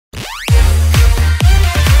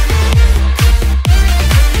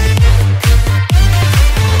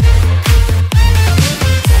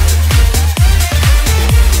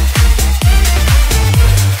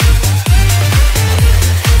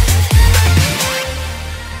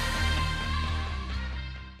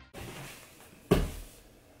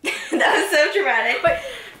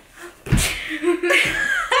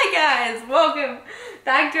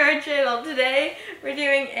Back to our channel. Today we're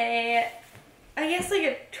doing I guess like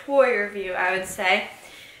a toy review, I would say,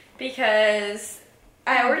 because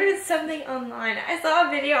I ordered something online. I saw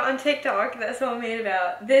a video on TikTok that someone made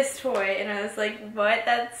about this toy and I was like, what?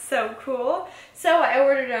 That's so cool. So I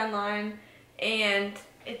ordered it online and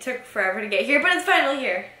it took forever to get here, but it's finally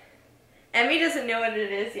here. Emmy doesn't know what it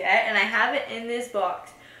is yet, and I have it in this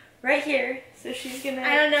box right here. So she's gonna.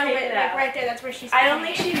 I don't know, take but it like out. right there, that's where she's. I don't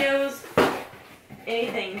think she knows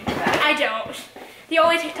anything about it. I don't. The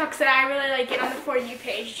only TikToks that I really like get on the For You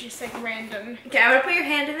page is just like random. Okay, I'm gonna put your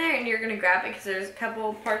hand in there, and you're gonna grab it because there's a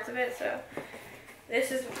couple parts of it. So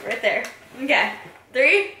this is right there. Okay,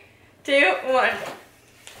 3, 2, 1.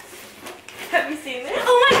 Have you seen this?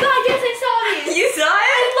 Oh my god, yes, I saw these. You saw it? I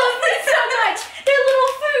love these so much. They're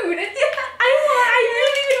little food. I've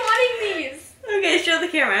really been wanting these. Okay, show the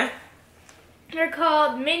camera. They're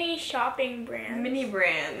called mini shopping brands. Mini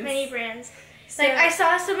brands. Mini brands. So, Like I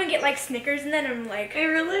saw someone get like Snickers and then I'm like, hey,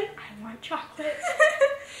 really? I want chocolate.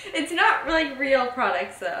 It's not like real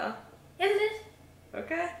products though. Yes, it is.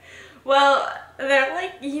 Okay. Well, they're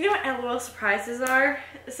like, you know what LOL surprises are?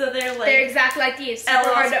 So they're like. They're exactly like these. Super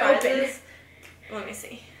LOL hard to open. surprises. Let me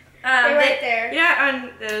see. They're right there. You know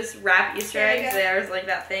on those wrap Easter There you eggs, go. there's like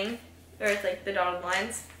that thing? Or it's like the dotted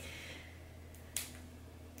lines.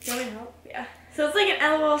 Do you want me to help? Yeah. So it's like an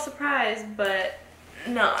LOL surprise, but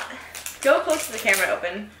not. Go close to the camera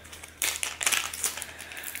open.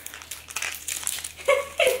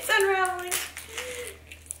 It's unraveling.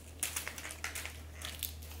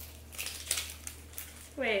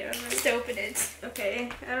 Wait, Just open it. okay.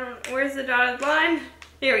 Where's the dotted line?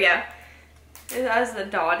 Here we go. That's the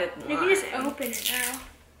dotted line. You can just open it now.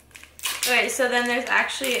 Okay, so then there's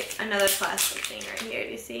actually another plastic thing right here.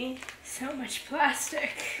 Do you see? So much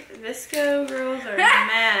plastic. Visco girls are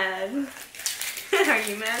mad. Are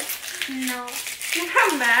you mad? No. You're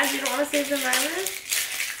not mad? You don't want to save the environment?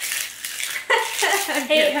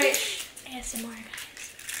 Hey, hush. ASMR,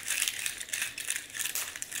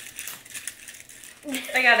 guys.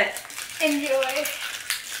 I got it. Enjoy.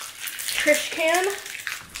 Trash can.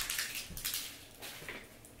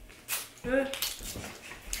 Ooh.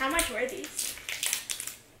 How much were these?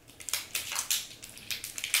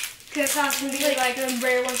 Because it cost me like the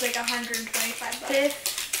rare ones like $125. I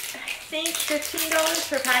think $15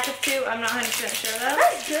 per pack of 2. I'm not 100% sure though.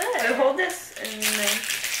 That's good. So hold this and then.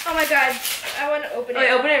 Oh my god, I want to open it.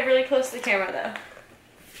 Wait, open it really close to the camera though.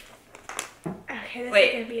 Okay, this Wait.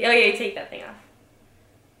 is gonna be. Oh yeah, take that thing off.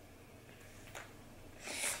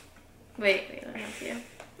 Wait, let me help you.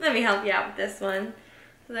 Let me help you out with this one.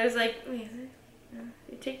 So there's like, wait, is it? No.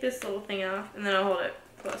 You take this little thing off, and then I'll hold it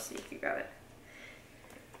close so you can grab it.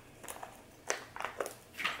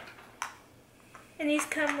 And these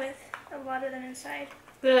come with a lot of them inside.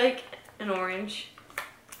 They're like an orange.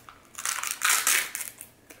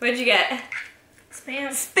 What'd you get? Spam.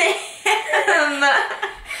 Spam!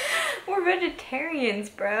 We're vegetarians,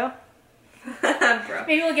 bro. Bro.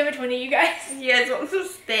 Maybe we'll give it to one of you guys. You guys want some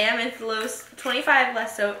spam? It's low,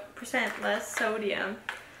 25% less sodium.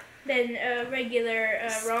 Then regular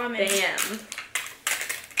ramen. Spam.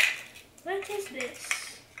 What is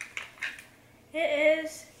this? It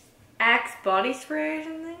is. Axe body spray or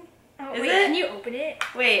something? Oh, Is wait, it? can you open it?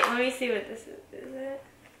 Wait, let me see what this is. Is it?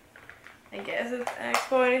 I guess it's Axe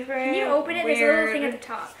body spray. Can you open it? There's a little thing at the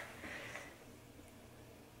top.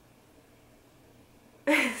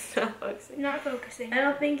 It's not focusing. Not focusing. I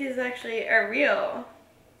don't think it's actually real.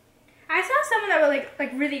 I saw some that were like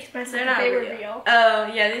really expensive. They're but not they were real. real. Oh,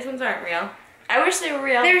 yeah, these ones aren't real. I wish they were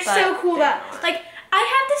real. They're but so cool. they're That not. like I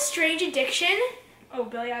have this strange addiction. Oh,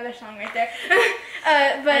 Billie Eilish song right there.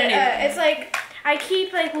 It's like I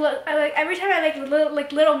keep like every time I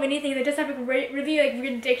like little mini things, I just have like really like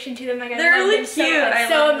weird addiction to them. Like They're I love really them so, cute. like, I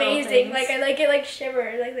so love little amazing. things. Like I like it like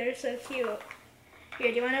shiver. Like they're so cute. Here,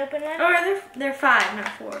 do you want to open one? Oh, they're 5, not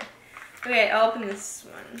 4. Okay, I'll open this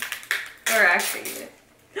one. Or actually,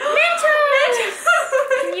 Mentos!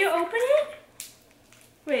 Can you open it?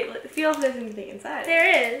 wait, feel if there's anything inside.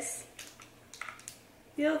 There is.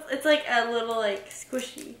 It's like a little like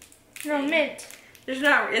squishy. No thing. mint. It's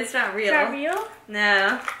not real. It's not real?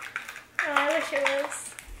 No. Oh, I wish it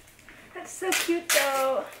was. That's so cute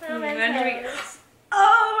though. Oh, Mentos.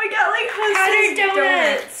 Oh my god, like Powdered Hostess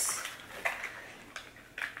donuts.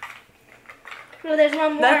 No, there's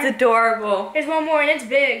one more. That's adorable. There's one more and it's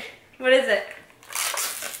big. What is it?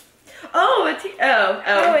 Oh, it's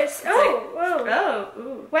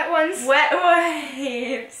ooh. Wet ones. Wet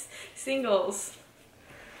wipes. Singles.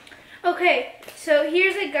 Okay, so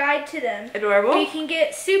here's a guide to them. Adorable. You can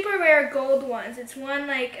get super rare gold ones. It's one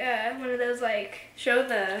like one of those like Show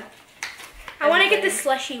the I want to get the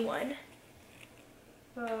slushy one.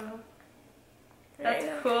 Oh, that's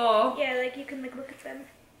cool. Yeah, like you can like look at them.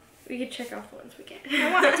 We could check off the ones we get.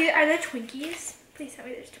 I want to do. Are there Twinkies? Please tell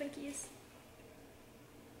me there's Twinkies.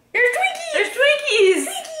 There's Twinkies! There's Twinkies!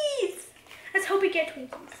 Twinkies! Let's hope we get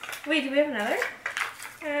Twinkies. Wait, do we have another?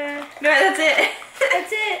 No, that's it.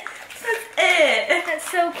 That's it. That's it.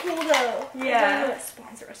 That's so cool though. Yeah.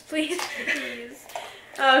 Sponsor us, please. Please.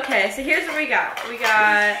 Okay, so here's what we got. We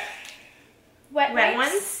got wet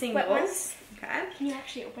ones, singles. Wet ones. Okay. Can you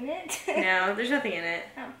actually open it? No, there's nothing in it.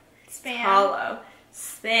 Oh. Spam. It's hollow.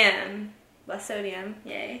 Spam. Less sodium.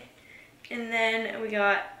 Yay. And then we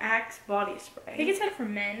got Axe body spray. I think it's meant for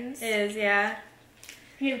men's. It is, yeah.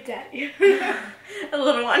 You that. A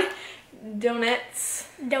little one. Donuts.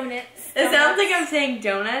 Donuts. It sounds like I'm saying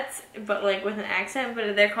donuts, but like with an accent,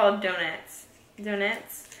 but they're called donuts.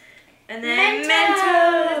 Donuts. And then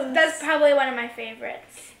Mentos. That's probably one of my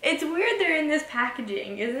favorites. It's weird they're in this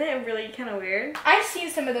packaging. Isn't it really kind of weird? I've seen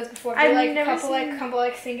some of those before. I've like never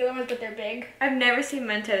couple singular ones, but they're big. I've never seen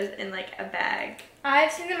Mentos in like a bag.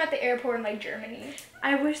 I've seen them at the airport in like Germany.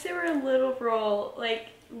 I wish they were a little roll, like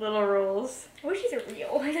little rolls. I wish these are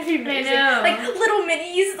real. Like, that'd be amazing. I know. Like little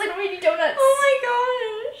minis, like mini donuts.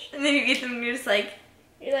 Oh my gosh! And then you eat them and you're just like,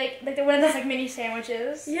 you're like the one of those like mini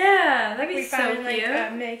sandwiches. yeah, that'd be we so found in, cute.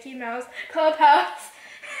 like Mickey Mouse Clubhouse.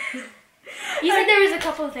 You said there was a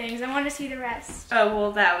couple of things. I want to see the rest. Oh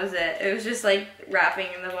well, that was it. It was just like wrapping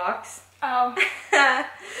in the box. Oh.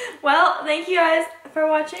 Well, thank you guys for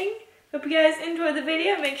watching. Hope you guys enjoyed the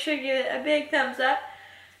video. Make sure to give it a big thumbs up.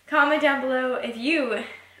 Comment down below if you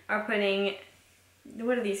are putting,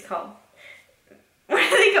 what are these called? What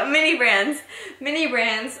are they called? Mini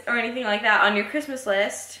brands or anything like that on your Christmas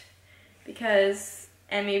list, because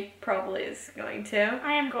Emmy probably is going to.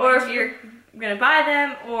 I am going to. Or to. if you're gonna buy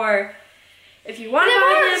them, or if you want to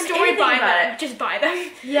buy them, story, buy them. It. Just buy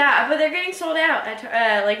them. Yeah, but they're getting sold out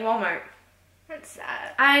at like Walmart. That's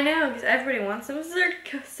sad. I know, because everybody wants them.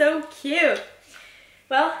 They're so cute.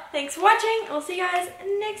 Well, thanks for watching. We'll see you guys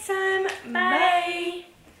next time. Bye.